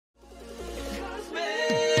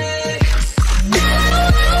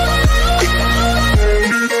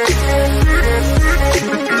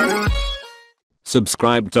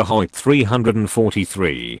Subscribe to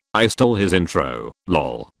Hoyt343. I stole his intro,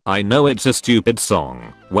 lol. I know it's a stupid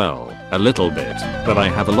song. Well, a little bit, but I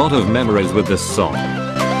have a lot of memories with this song.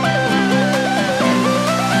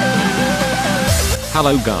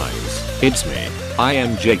 Hello guys, it's me. I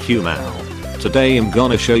am JQ Mal. Today I'm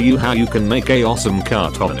gonna show you how you can make a awesome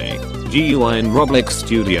Cartoony GUI in Roblox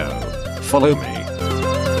Studio. Follow me.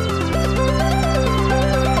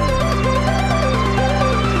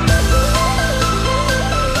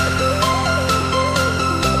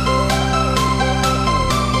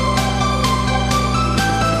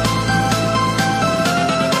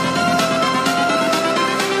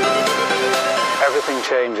 Everything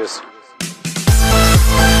changes.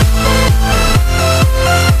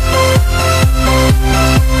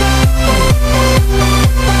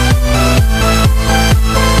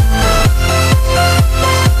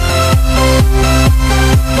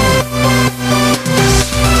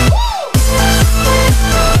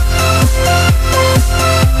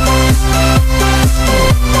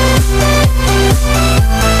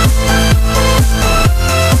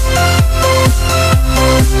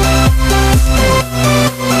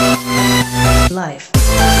 Life.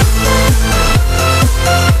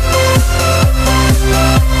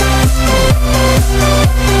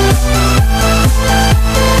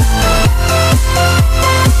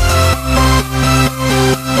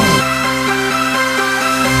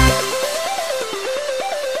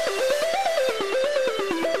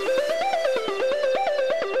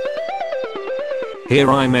 Here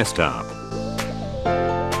I messed up.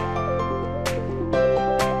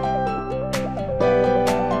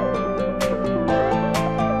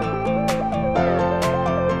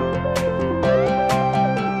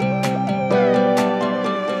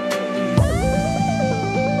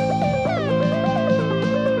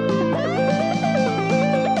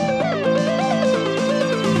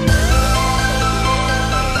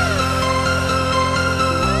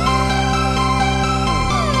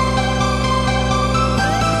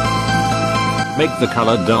 Make the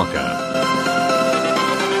color darker.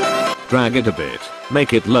 Drag it a bit,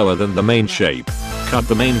 make it lower than the main shape. Cut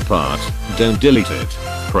the main part, don't delete it.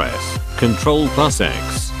 Press Ctrl plus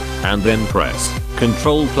X, and then press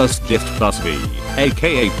Ctrl plus Shift plus V,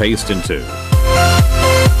 aka paste into.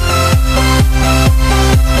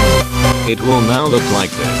 It will now look like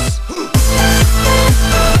this.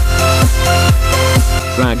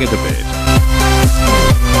 Drag it a bit.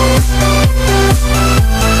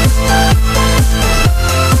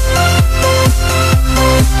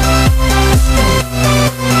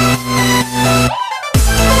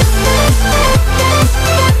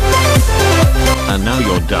 And now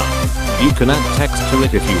you're done. You can add text to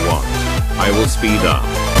it if you want. I will speed up.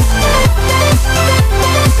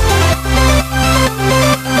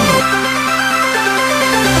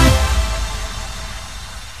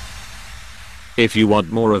 If you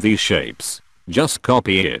want more of these shapes, just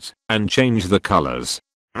copy it and change the colors.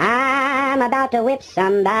 I'm about to whip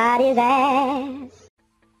somebody's ass.